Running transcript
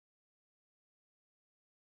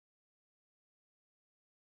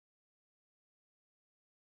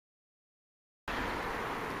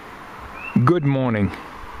Good morning.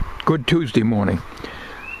 Good Tuesday morning.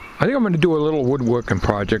 I think I'm going to do a little woodworking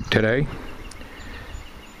project today.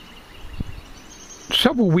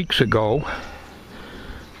 Several weeks ago,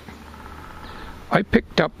 I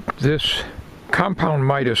picked up this compound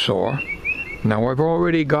miter saw. Now I've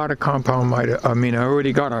already got a compound miter, I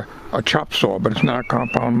already got a chop saw, but it's not a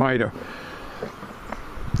compound miter.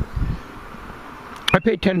 I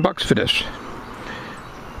paid 10 bucks for this.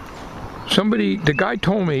 The guy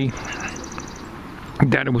told me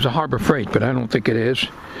that it was a Harbor Freight, but I don't think it is.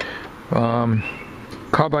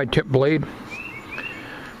 Carbide tip blade.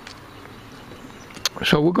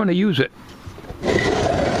 So we're going to use it.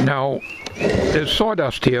 Now, there's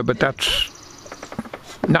sawdust here, but that's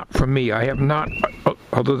not for me. I have not,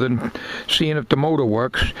 other than seeing if the motor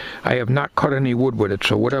works, I have not cut any wood with it.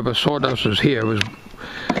 So whatever sawdust is here is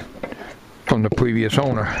from the previous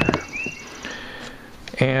owner.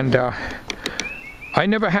 And I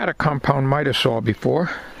never had a compound miter saw before,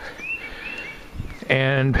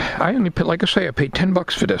 and I only paid, like I say, I paid 10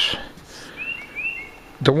 bucks for this.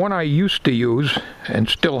 The one I used to use and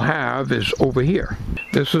still have is over here.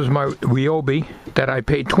 This is my D.I.y that I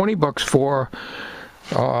paid 20 bucks for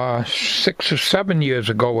 6 or 7 years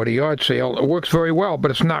ago at a yard sale. It works very well, but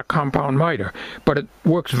it's not compound miter, but it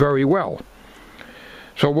works very well.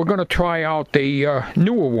 So we're going to try out the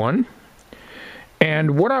newer one.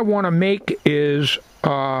 And what I want to make is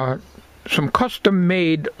some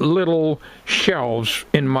custom-made little shelves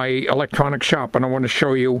in my electronic shop, and I want to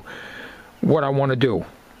show you what I want to do.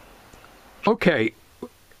 Okay,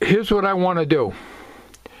 here's what I want to do.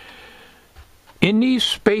 In these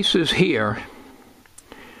spaces here,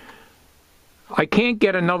 I can't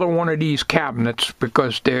get another one of these cabinets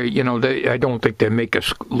because I don't think they make a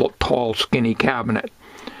tall, skinny cabinet.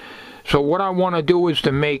 So what I want to do is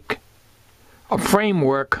to make a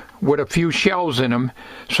framework with a few shelves in them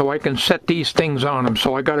so I can set these things on them.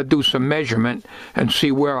 So I got to do some measurement and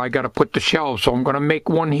see where I got to put the shelves. So I'm going to make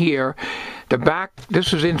one here. The back,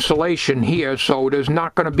 this is insulation here, so there's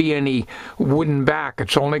not going to be any wooden back.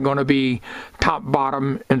 It's only going to be top,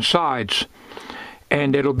 bottom, and sides.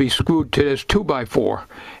 And it'll be screwed to this 2x4,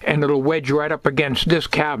 and it'll wedge right up against this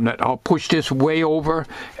cabinet. I'll push this way over,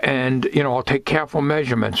 and I'll take careful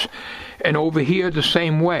measurements. And over here the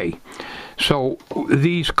same way. So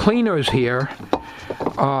these cleaners here,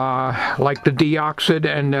 like the D.I.y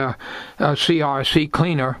and CRC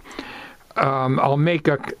cleaner, I'll make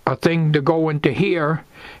a thing to go into here,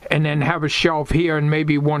 and then have a shelf here and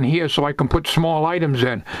maybe one here so I can put small items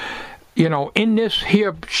in. In this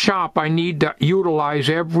here shop, I need to utilize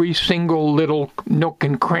every single little nook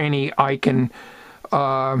and cranny I can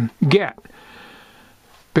get.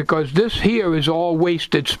 Because this here is all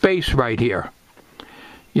wasted space right here.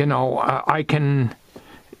 I can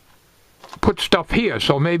put stuff here,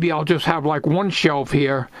 so maybe I'll just have like one shelf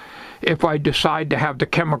here if I decide to have the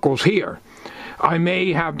chemicals here. I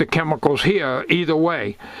may have the chemicals here, either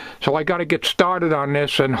way. So I got to get started on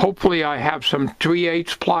this, and hopefully I have some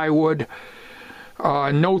 3/8 plywood,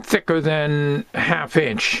 no thicker than ½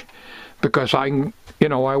 inch, because I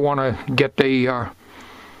want to get the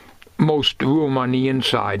most room on the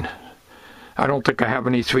inside. I don't think I have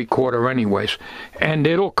any 3/4 anyways. And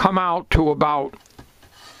it'll come out to about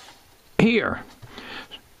here,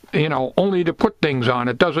 only to put things on.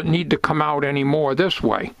 It doesn't need to come out any more this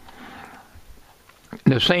way.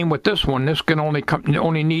 The same with this one. This can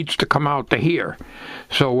only needs to come out to here,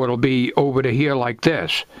 so it'll be over to here like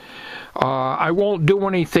this. I won't do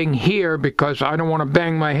anything here because I don't want to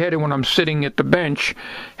bang my head when I'm sitting at the bench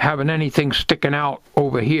having anything sticking out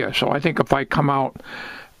over here. So I think if I come out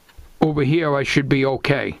over here, I should be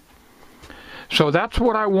okay. So that's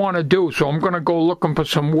what I want to do. So I'm going to go looking for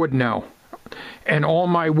some wood now, and all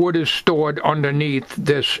my wood is stored underneath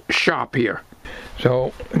this shop here.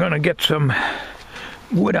 So I'm going to get some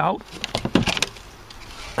wood out.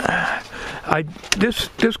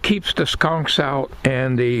 This keeps the skunks out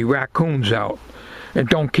and the raccoons out, and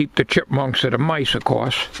don't keep the chipmunks or the mice, of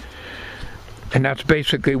course. And that's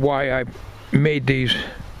basically why I made these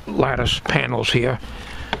lattice panels here.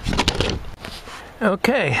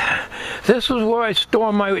 Okay, this is where I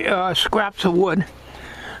store my scraps of wood,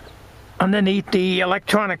 underneath the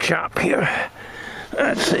electronic shop here.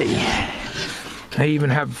 Let's see. I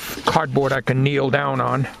even have cardboard I can kneel down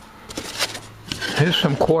on. Here's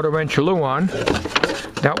some 1/4 inch luan.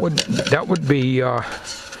 That would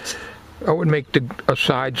make the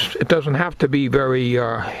sides. It doesn't have to be very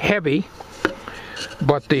heavy,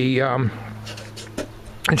 but the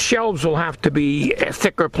shelves will have to be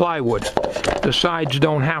thicker plywood. The sides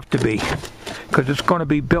don't have to be, because it's going to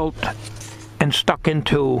be built and stuck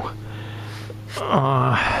into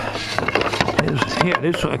Here,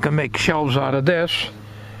 this I can make shelves out of this.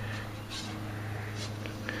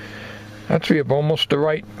 That's almost the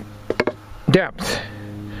right depth.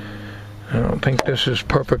 I don't think this is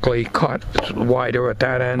perfectly cut. It's wider at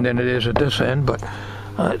that end than it is at this end, but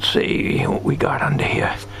let's see what we got under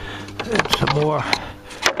here. It's some more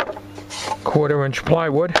 1/4-inch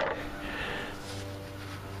plywood.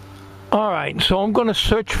 Alright, so I'm going to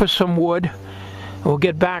search for some wood. We'll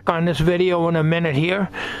get back on this video in a minute here.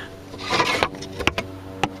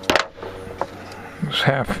 It's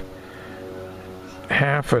half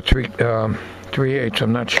or 3/8,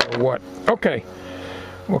 I'm not sure what. Okay.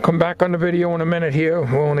 We'll come back on the video in a minute here.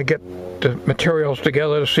 We want to get the materials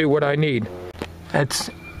together to see what I need. It's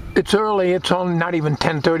early. It's only not even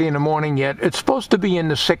 10:30 in the morning yet. It's supposed to be in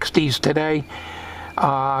the 60s today,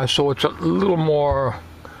 so it's a little more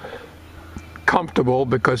comfortable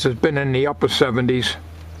because it's been in the upper 70s.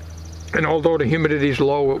 And although the humidity's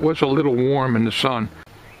low, it was a little warm in the sun.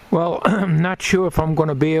 Well, I'm not sure if I'm going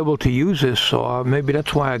to be able to use this saw. Maybe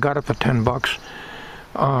that's why I got it for 10 bucks.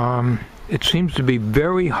 It seems to be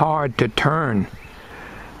very hard to turn.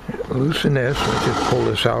 Loosen this. Let's just pull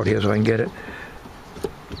this out here so I can get it.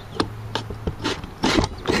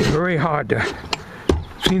 It's very hard to...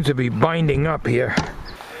 Seems to be binding up here.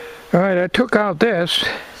 Alright, I took out this.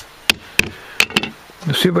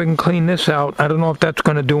 Let's see if I can clean this out. I don't know if that's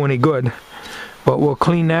going to do any good, but we'll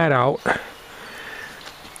clean that out.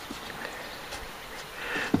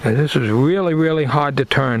 And this is really, really hard to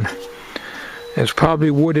turn. There's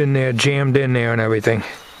probably wood in there, jammed in there and everything.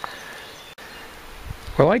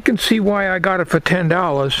 Well, I can see why I got it for $10.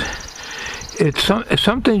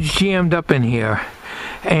 Something's jammed up in here,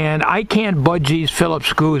 and I can't budge these Phillips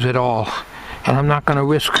screws at all. And I'm not going to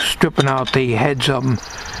risk stripping out the heads of them.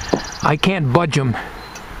 I can't budge them.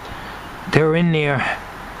 They're in there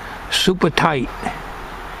super tight.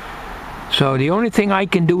 So the only thing I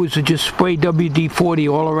can do is to just spray WD-40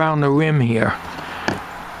 all around the rim here.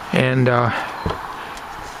 And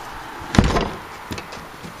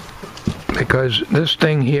because this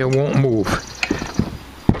thing here won't move.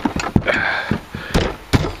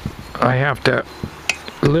 I have to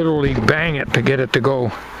literally bang it to get it to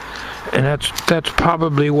go. And that's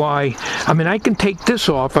probably why. I mean, I can take this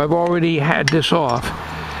off. I've already had this off.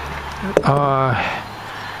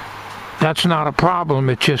 That's not a problem.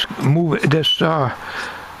 It's just move this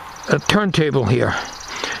turntable here.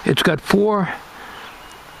 It's got 4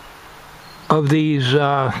 of these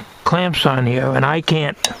clamps on here, and I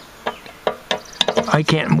can't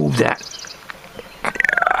move that.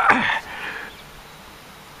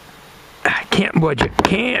 I can't budge it.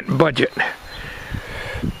 Can't budge it.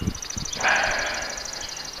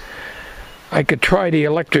 I could try the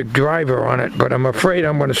electric driver on it, but I'm afraid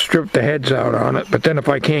I'm going to strip the heads out on it. But then if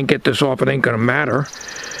I can't get this off, it ain't going to matter.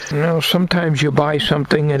 You know, sometimes you buy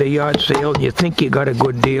something at a yard sale, you think you got a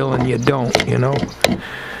good deal, and you don't, you know.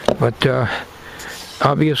 But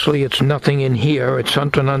obviously it's nothing in here. It's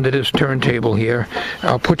something under this turntable here.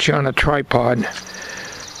 I'll put you on a tripod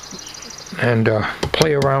and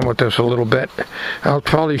play around with this a little bit. I'll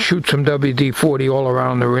probably shoot some WD-40 all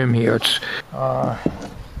around the rim here. It's alright.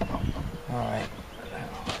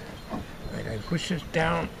 I push this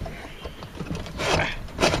down.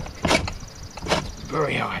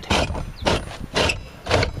 Very hard.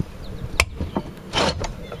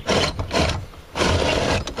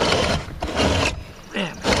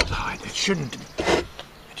 Man, that's hard. It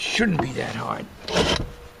shouldn't be that hard.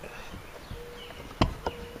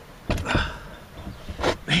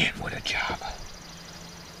 Man, what a job.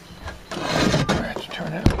 Let's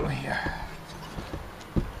turn it over here.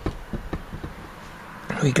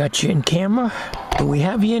 We got you in camera? Do we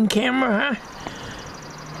have you in camera, huh?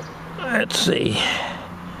 Let's see.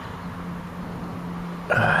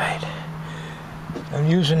 Alright. I'm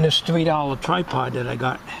using this $3 tripod that I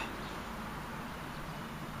got.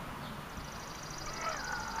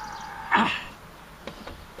 I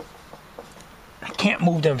can't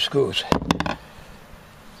move them screws.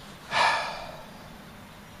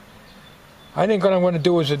 I think what I'm going to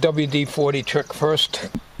do is a WD-40 trick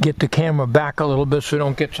first. Get the camera back a little bit so we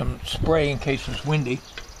don't get some spray in case it's windy.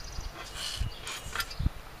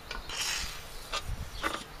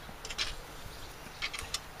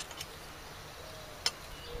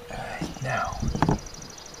 Alright, now,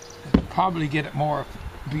 it'll probably get it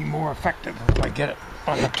be more effective if I get it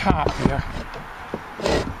on the top here.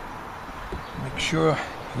 Make sure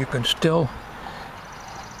you can still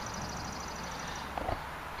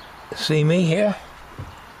see me here.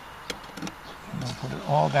 I'll put it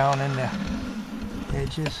all down in the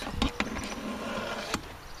edges.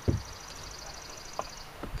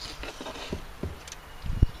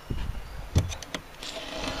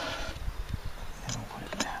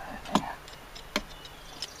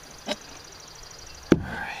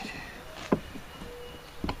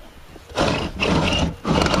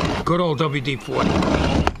 Good old WD-40.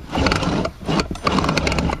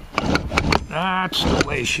 That's the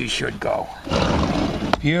way she should go.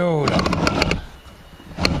 Beautiful.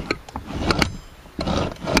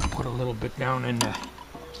 Put a little bit down in the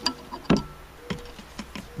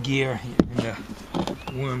gear, in the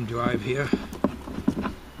worm drive here.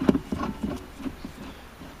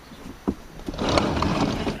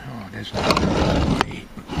 Oh, there's nothing.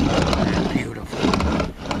 Beautiful.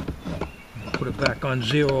 Put it back on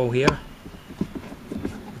 0 here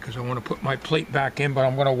because I want to put my plate back in, but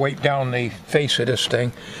I'm going to weight down the face of this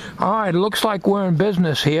thing. Alright, it looks like we're in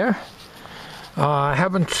business here. I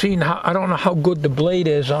haven't seen how, I don't know how good the blade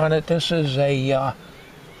is on it. This is a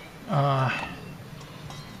doesn't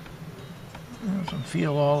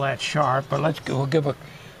feel all that sharp, but we'll give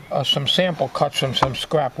some sample cuts from some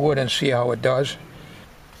scrap wood and see how it does.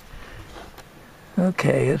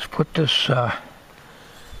 Okay, let's put this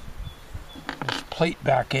plate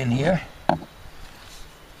back in here. I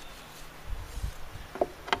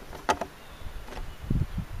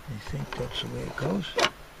think that's the way it goes.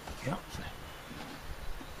 Yeah.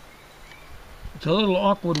 It's a little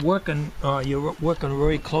awkward working. You're working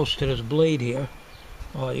very close to this blade here.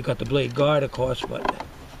 You got the blade guard, of course, but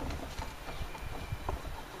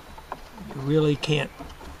you really can't,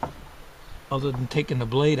 other than taking the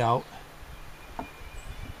blade out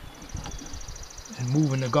and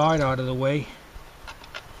moving the guard out of the way.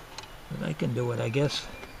 But I can do it, I guess.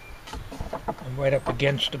 I'm right up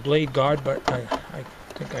against the blade guard, but I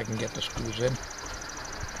think I can get the screws in.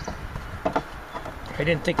 I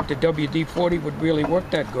didn't think the WD-40 would really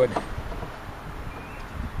work that good.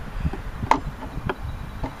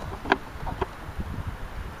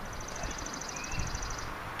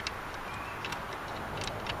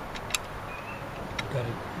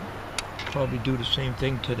 Probably do the same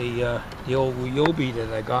thing to the old Ryobi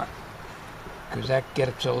that I got, because that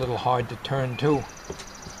gets a little hard to turn too.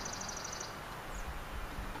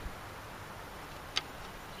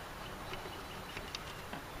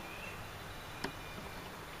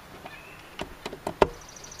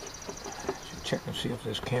 Should check and see if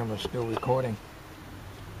this camera's still recording.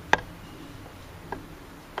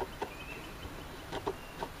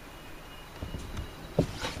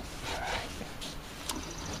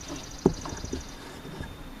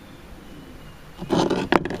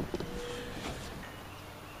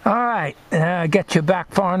 Alright, get you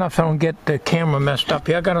back far enough so I don't get the camera messed up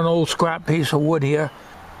here. I got an old scrap piece of wood here.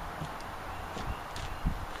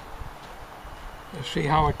 You see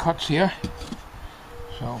how it cuts here?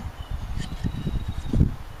 So.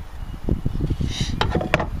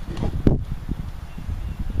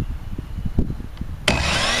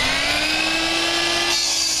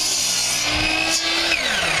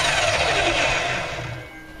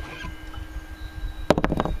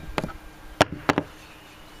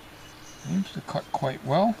 Seems to cut quite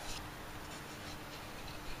well.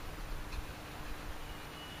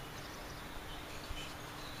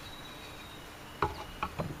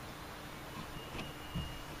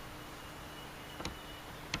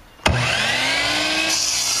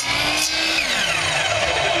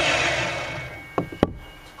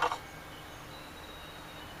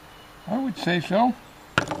 I would say so.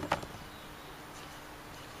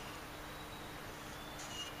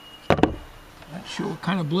 Not sure what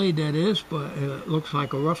kind of blade that is, but it looks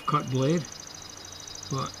like a rough cut blade.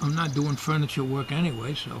 But I'm not doing furniture work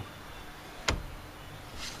anyway, so.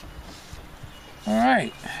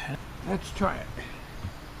 Alright, let's try it.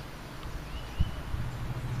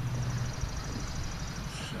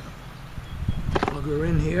 So, plug her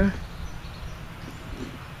in here.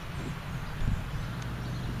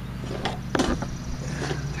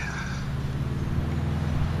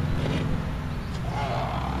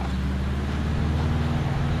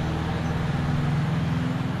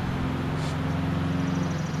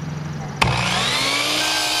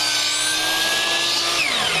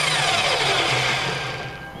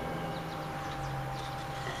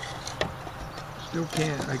 Still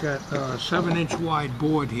can't. I got a 7-inch wide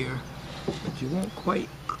board here, but you won't quite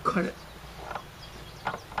cut it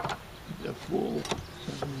the full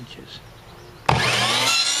 7 inches. Okay,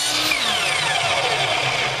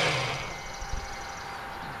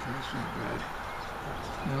 that's not bad.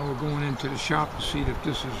 Now we're going into the shop to see if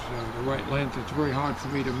this is the right length. It's very hard for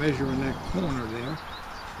me to measure in that corner there.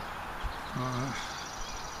 All right.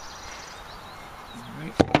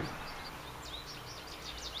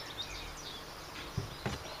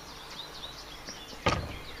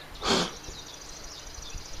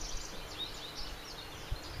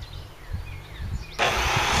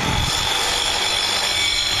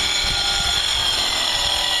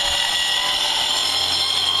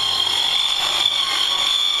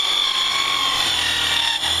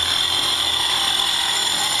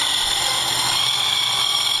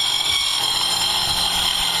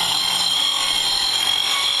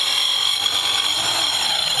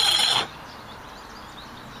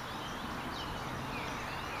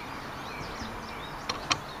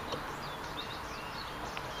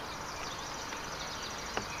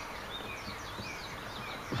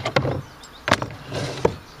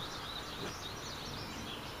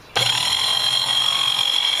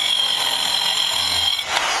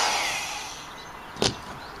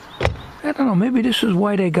 know, maybe this is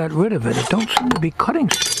why they got rid of it. It don't seem to be cutting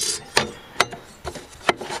straight.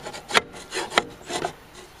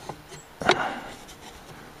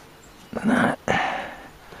 Not.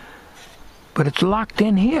 But it's locked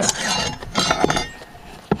in here.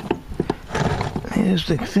 Here's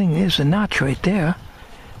the thing, there's a notch right there.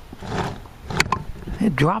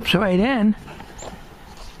 It drops right in.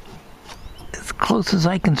 As close as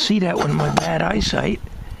I can see that with my bad eyesight.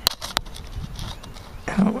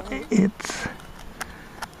 It's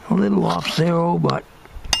a little off zero, but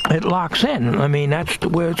it locks in. I mean, that's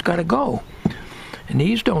where it's got to go. And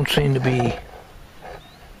these don't seem to be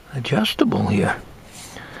adjustable here.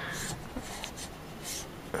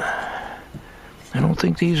 I don't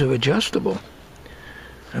think these are adjustable.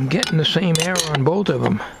 I'm getting the same error on both of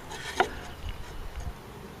them.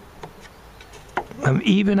 I'm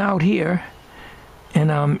even out here,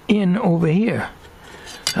 and I'm in over here.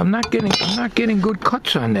 I'm not getting good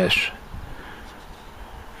cuts on this.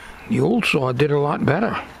 The old saw did a lot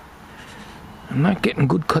better. I'm not getting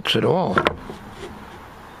good cuts at all.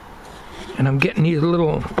 And I'm getting these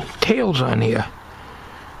little tails on here.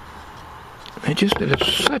 I just did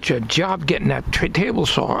such a job getting that table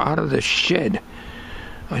saw out of the shed.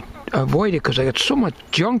 I avoid it because I got so much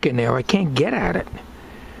junk in there I can't get at it.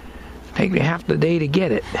 Take me half the day to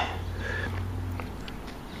get it.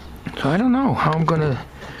 So I don't know how I'm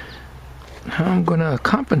gonna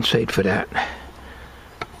compensate for that.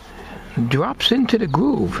 It drops into the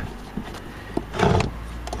groove.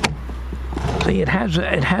 See, it has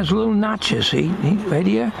little notches. See, right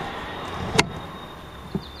here.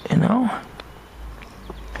 You know.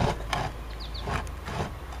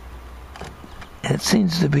 It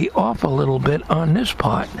seems to be off a little bit on this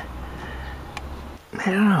part.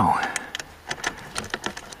 I don't know.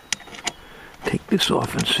 Take this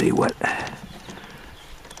off and see what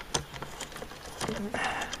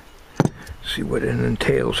it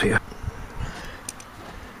entails here.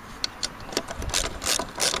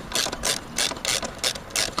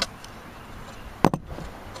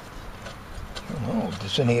 I don't know if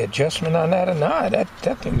there's any adjustment on that or not.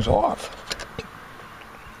 That thing's off.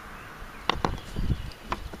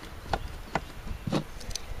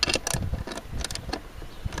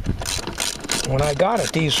 When I got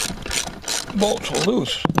it, these bolts were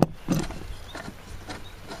loose.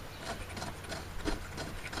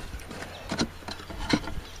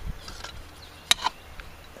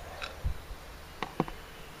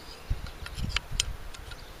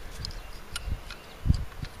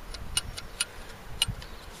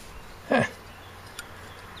 Huh.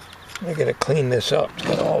 I gotta clean this up. It's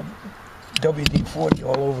got all WD-40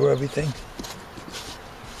 all over everything.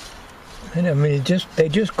 And I mean, they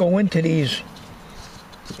just go into these.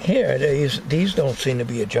 Here, these don't seem to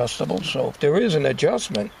be adjustable, so if there is an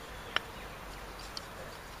adjustment,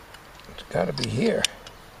 it's got to be here.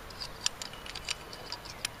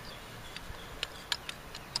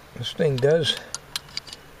 This thing does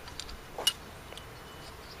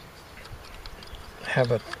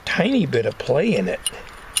have a tiny bit of play in it.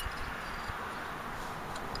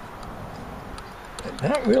 But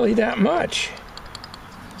not really that much.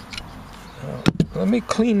 Let me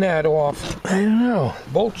clean that off. I don't know.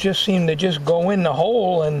 Bolts just seem to just go in the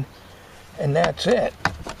hole and that's it.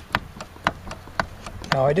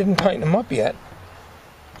 Now I didn't tighten them up yet.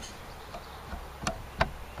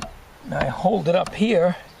 Now I hold it up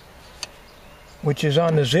here, which is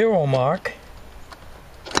on the 0 mark.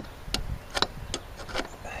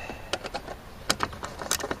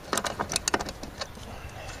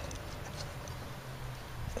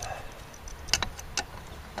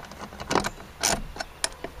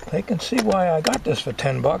 They can see why I got this for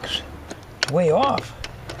 10 bucks. It's way off.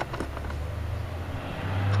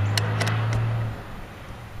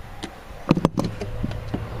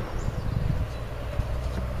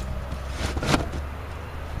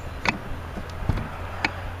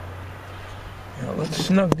 Now let's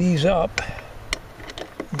snug these up.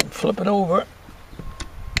 Flip it over.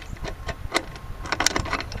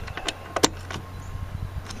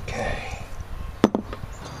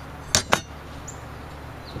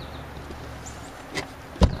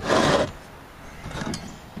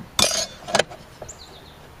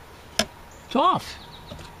 It's off.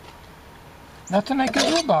 Nothing I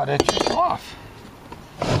can do about it, it's just off.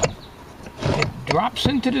 It drops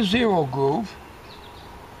into the 0 groove.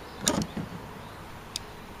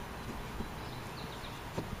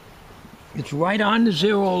 It's right on the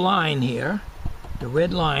 0 line here, the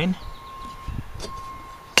red line.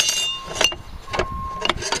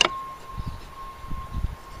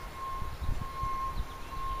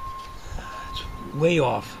 It's way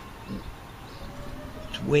off.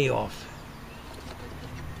 It's way off.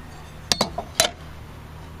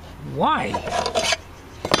 Why?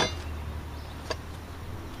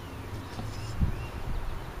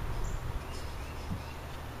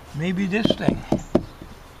 Maybe this thing.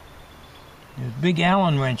 There's big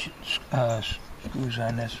Allen wrench screws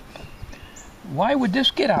on this. Why would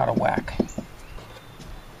this get out of whack?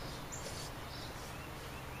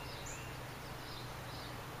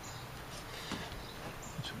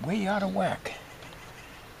 It's way out of whack.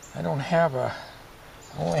 I only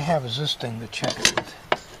have is this thing to check it with.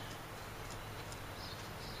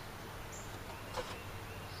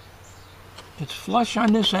 It's flush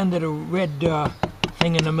on this end of the red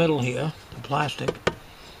thing in the middle here, the plastic.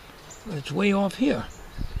 But it's way off here.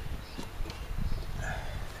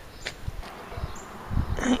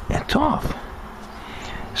 It's off.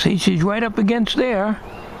 See, she's right up against there,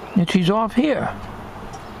 and she's off here.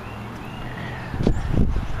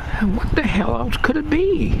 What the hell else could it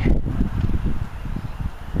be?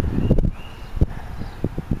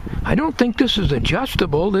 I don't think this is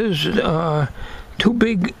adjustable. There's two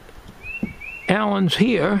big Allens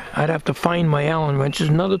here. I'd have to find my Allen wrenches.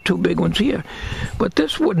 Another two big ones here. But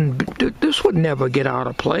this would never get out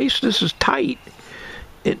of place. This is tight.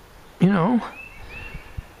 You know.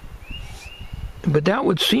 But that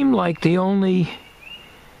would seem like the only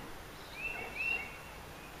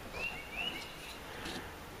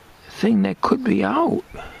thing that could be out.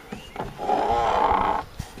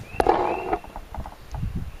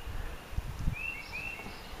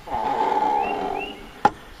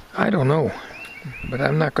 I don't know, but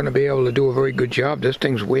I'm not going to be able to do a very good job. This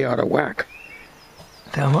thing's way out of whack.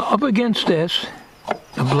 So I'm up against this.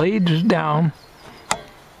 The blade is down.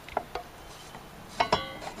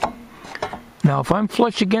 Now if I'm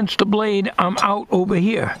flush against the blade, I'm out over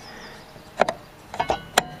here.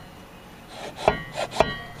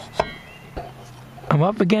 I'm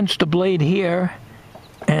up against the blade here,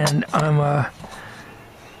 and I'm a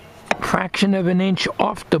fraction of an inch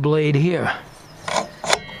off the blade here.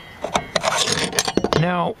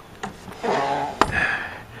 Now,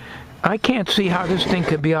 I can't see how this thing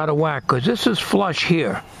could be out of whack, because this is flush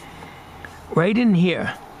here. Right in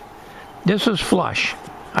here. This is flush.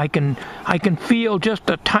 I can feel just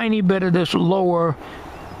a tiny bit of this lower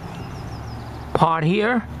part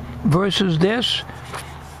here versus this.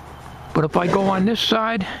 But if I go on this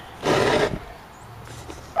side,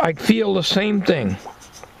 I feel the same thing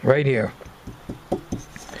right here.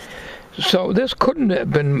 So this couldn't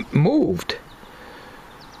have been moved.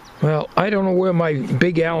 Well, I don't know where my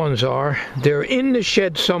big Allens are. They're in the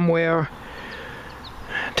shed somewhere.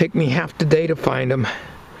 Take me half the day to find them.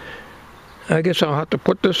 I guess I'll have to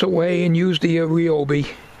put this away and use the Ryobi.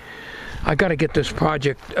 I got to get this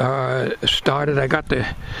project started.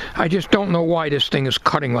 I just don't know why this thing is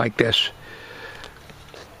cutting like this.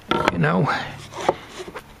 You know?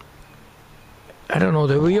 I don't know,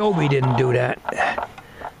 the Ryobi didn't do that.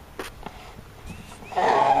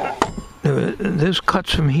 This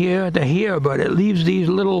cuts from here to here, but it leaves these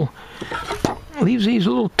little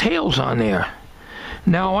tails on there.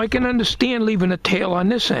 Now I can understand leaving a tail on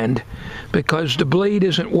this end because the blade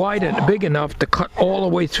isn't wide and big enough to cut all the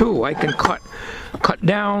way through. I can cut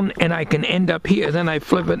down and I can end up here, then I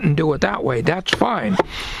flip it and do it that way. That's fine.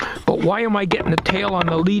 But why am I getting the tail on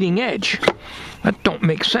the leading edge? That don't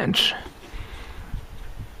make sense.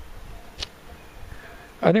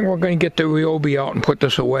 I think we're going to get the Ryobi out and put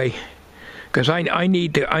this away, because I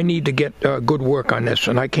need to get good work on this,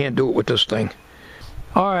 and I can't do it with this thing.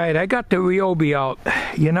 Alright, I got the Ryobi out.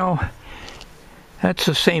 You know, that's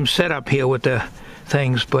the same setup here with the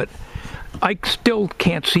things, but I still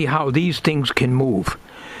can't see how these things can move.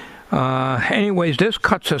 Anyways, this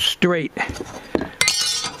cuts a straight.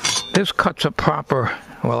 This cuts a proper.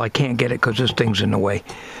 Well, I can't get it because this thing's in the way.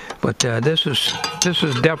 But this is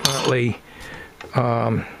definitely.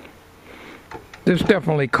 This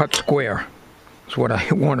definitely cuts square. Is what I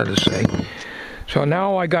wanted to say. So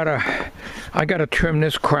now I gotta trim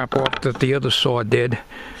this crap off that the other saw did.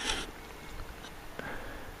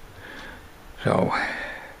 So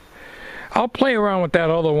I'll play around with that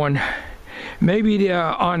other one. Maybe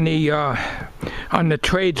on the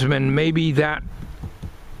tradesman, maybe that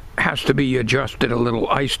has to be adjusted a little.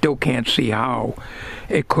 I still can't see how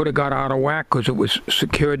it could have got out of whack because it was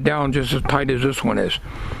secured down just as tight as this one is.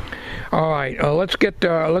 All right, let's get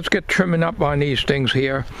trimming up on these things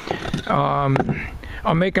here.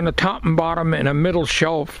 I'm making a top and bottom and a middle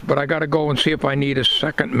shelf, but I got to go and see if I need a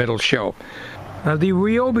second middle shelf. Now the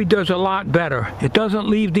Ryobi does a lot better. It doesn't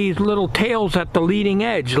leave these little tails at the leading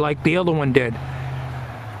edge like the other one did.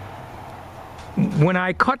 When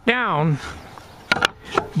I cut down,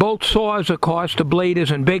 both saws, of course, the blade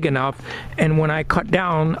isn't big enough, and when I cut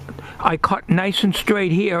down, I cut nice and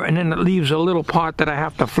straight here, and then it leaves a little part that I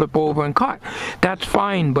have to flip over and cut. That's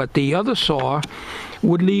fine, but the other saw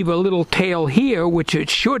would leave a little tail here, which it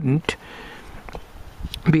shouldn't,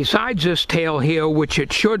 besides this tail here, which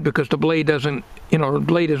it should, because the blade doesn't, the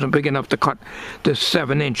blade isn't big enough to cut this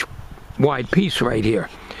 7-inch wide piece right here.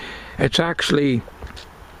 It's actually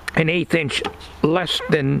an 1/8 inch less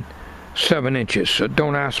than 7 inches. So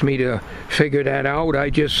don't ask me to figure that out. I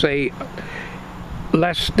just say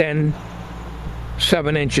less than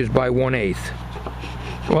 7 inches by 1/8.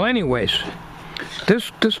 Well, anyways,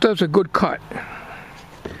 this does a good cut.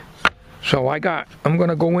 So I'm going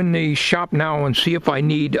to go in the shop now and see if I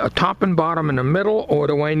need a top and bottom in the middle, or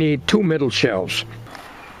do I need 2 middle shelves.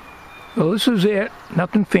 Well, this is it.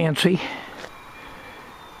 Nothing fancy.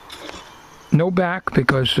 No back,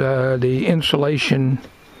 because the insulation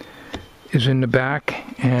is in the back,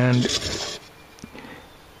 and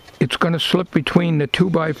it's going to slip between the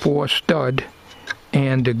 2x4 stud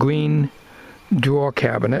and the green drawer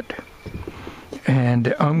cabinet,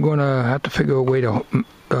 and I'm going to have to figure a way to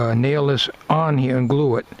nail this on here and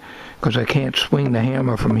glue it, because I can't swing the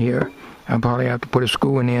hammer from here. I'll probably have to put a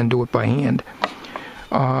screw in there and do it by hand.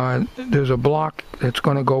 There's a block that's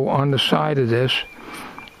going to go on the side of this.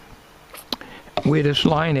 Where this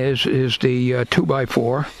line is the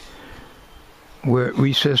 2x4, where it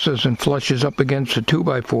recesses and flushes up against the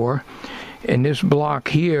 2x4, and this block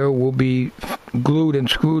here will be glued and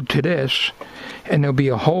screwed to this, and there'll be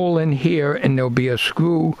a hole in here, and there'll be a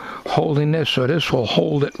screw holding this, so this will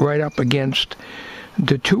hold it right up against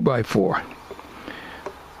the 2x4.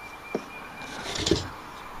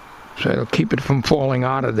 So it'll keep it from falling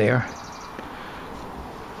out of there.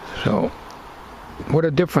 So what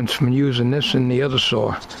a difference from using this and the other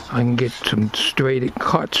saw. I can get some straight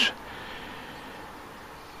cuts.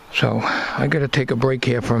 So I gotta take a break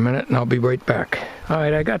here for a minute, and I'll be right back.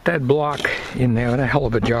 Alright, I got that block in there, and a hell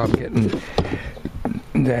of a job getting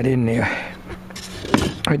that in there.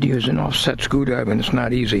 I'd use an offset screwdriver, and it's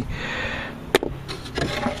not easy.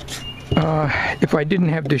 If I didn't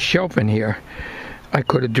have this shelf in here, I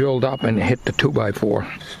could have drilled up and hit the 2x4.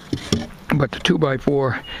 But the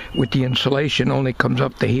 2x4 with the insulation only comes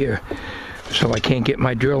up to here, so I can't get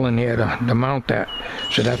my drill in there to mount that.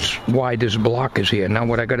 So that's why this block is here. Now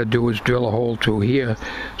what I got to do is drill a hole through here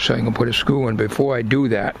so I can put a screw in. Before I do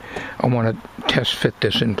that, I want to test fit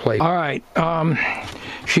this in place. Alright,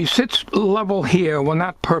 she sits level here, well,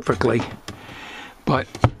 not perfectly, but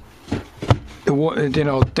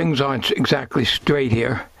things aren't exactly straight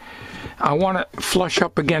here. I want to flush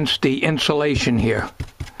up against the insulation here.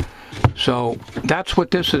 So that's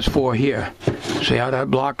what this is for here. See how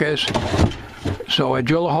that block is? So I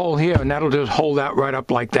drill a hole here, and that'll just hold that right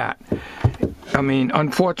up like that. I mean,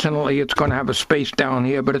 unfortunately, it's going to have a space down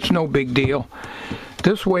here, but it's no big deal.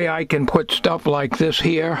 This way I can put stuff like this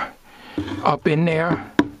here up in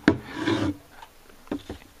there.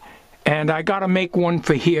 And I got to make one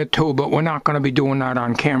for here too, but we're not going to be doing that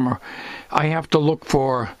on camera. I have to look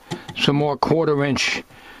for some more 1/4 inch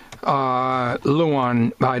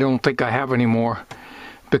Luan. I don't think I have any more,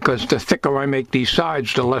 because the thicker I make these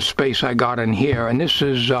sides, the less space I got in here. And this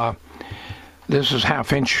is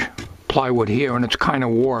 1/2 inch plywood here, and it's kind of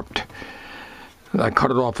warped. I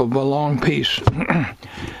cut it off of a long piece.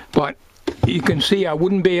 But you can see I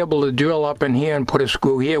wouldn't be able to drill up in here and put a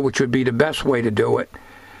screw here, which would be the best way to do it,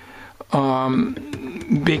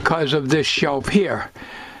 because of this shelf here.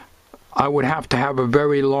 I would have to have a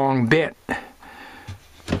very long bit.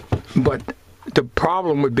 But the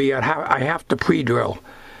problem would be I have to pre-drill.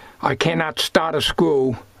 I cannot start a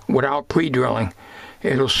screw without pre-drilling.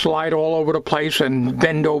 It'll slide all over the place and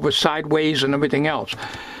bend over sideways and everything else.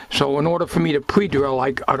 So in order for me to pre-drill,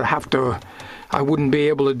 I wouldn't be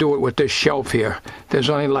able to do it with this shelf here. There's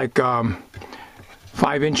only like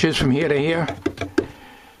 5 inches from here to here.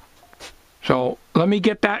 So let me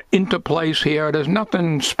get that into place here. There's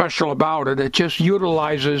nothing special about it. It just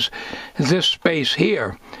utilizes this space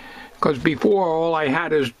here. Because before, all I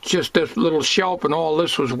had is just this little shelf, and all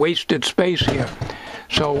this was wasted space here.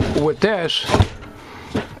 So with this,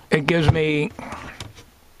 it gives me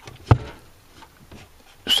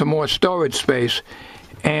some more storage space.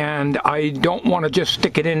 And I don't want to just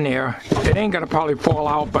stick it in there. It ain't going to probably fall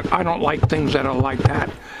out, but I don't like things that are like that.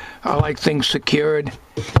 I like things secured.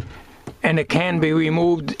 And it can be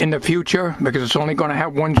removed in the future, because it's only going to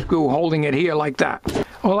have one screw holding it here like that.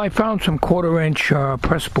 Well, I found some 1/4 inch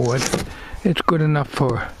press board. It's good enough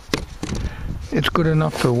for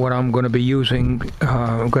what I'm going to be using.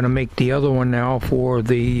 I'm going to make the other one now for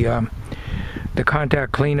the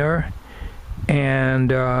contact cleaner,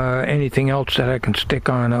 and anything else that I can stick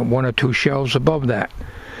on one or two shelves above that.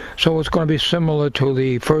 So it's going to be similar to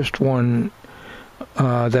the first one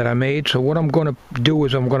that I made. So what I'm going to do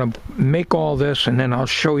is I'm going to make all this, and then I'll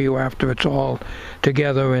show you after it's all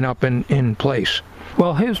together and up in place.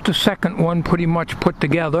 Well, here's the second one pretty much put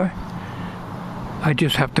together. I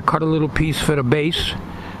just have to cut a little piece for the base,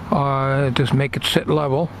 just make it sit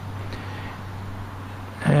level.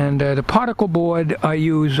 And the particle board, I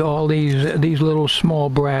use all these little small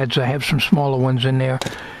brads. I have some smaller ones in there,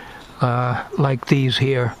 like these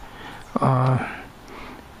here, because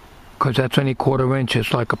that's only 1/4 inch.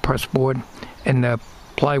 It's like a press board, and the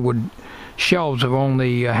plywood shelves are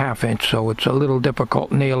only 1/2 inch, so it's a little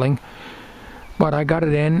difficult nailing. But I got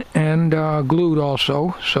it in and glued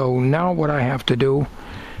also. So now what I have to do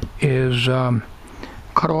is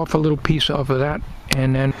cut off a little piece off of that,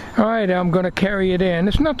 and then, alright, I'm going to carry it in.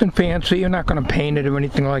 It's nothing fancy. You're not going to paint it or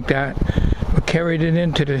anything like that. But carried it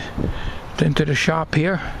into the shop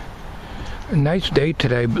here. A nice day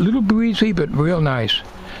today. A little breezy, but real nice.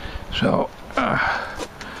 So,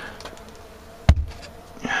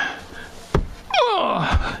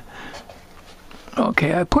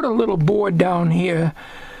 okay, I put a little board down here.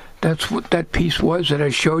 That's what that piece was that I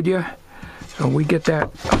showed you. So we get that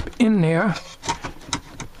up in there.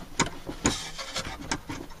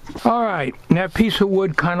 Alright, that piece of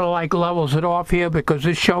wood kind of like levels it off here because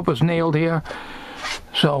this shelf is nailed here.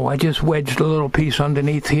 So I just wedged a little piece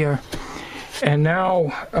underneath here. And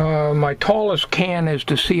now my tallest can is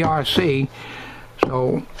the CRC.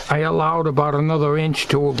 So I allowed about another inch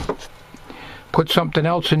to put something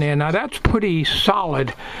else in there. Now that's pretty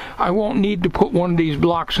solid. I won't need to put one of these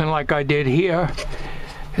blocks in like I did here,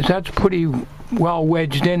 because that's pretty well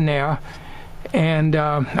wedged in there. And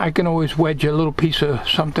I can always wedge a little piece of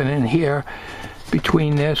something in here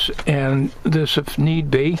between this and this if need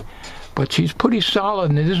be. But she's pretty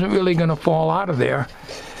solid and it isn't really going to fall out of there.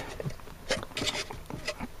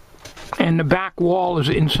 And the back wall is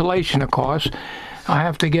insulation, of course. I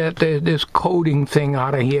have to get this coating thing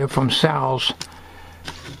out of here from Sal's.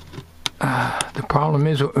 The problem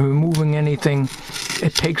is removing anything,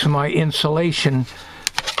 it takes my insulation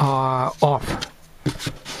off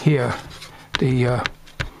here. The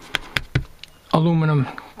aluminum,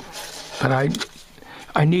 but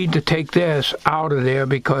I need to take this out of there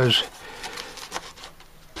because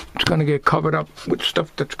it's going to get covered up with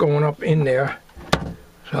stuff that's going up in there.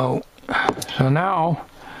 So now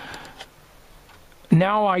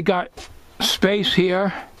I got space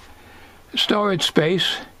here, storage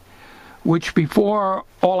space, which before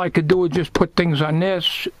all I could do was just put things on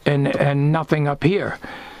this and nothing up here.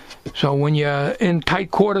 So when you're in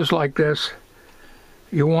tight quarters like this,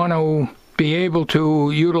 you want to be able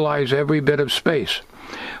to utilize every bit of space.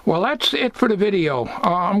 Well, that's it for the video.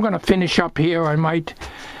 I'm going to finish up here. I might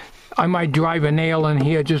drive a nail in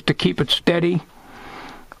here just to keep it steady,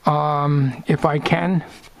 if I can.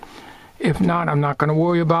 If not, I'm not going to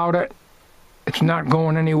worry about it. It's not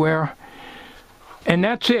going anywhere. And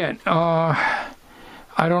that's it. I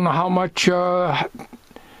don't know how much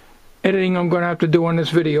editing I'm going to have to do on this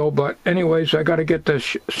video, but anyways, I got to get the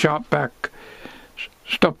shop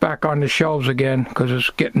stuff back on the shelves again because it's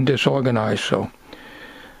getting disorganized. So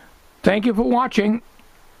thank you for watching,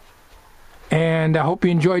 and I hope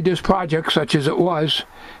you enjoyed this project such as it was.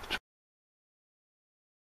 It's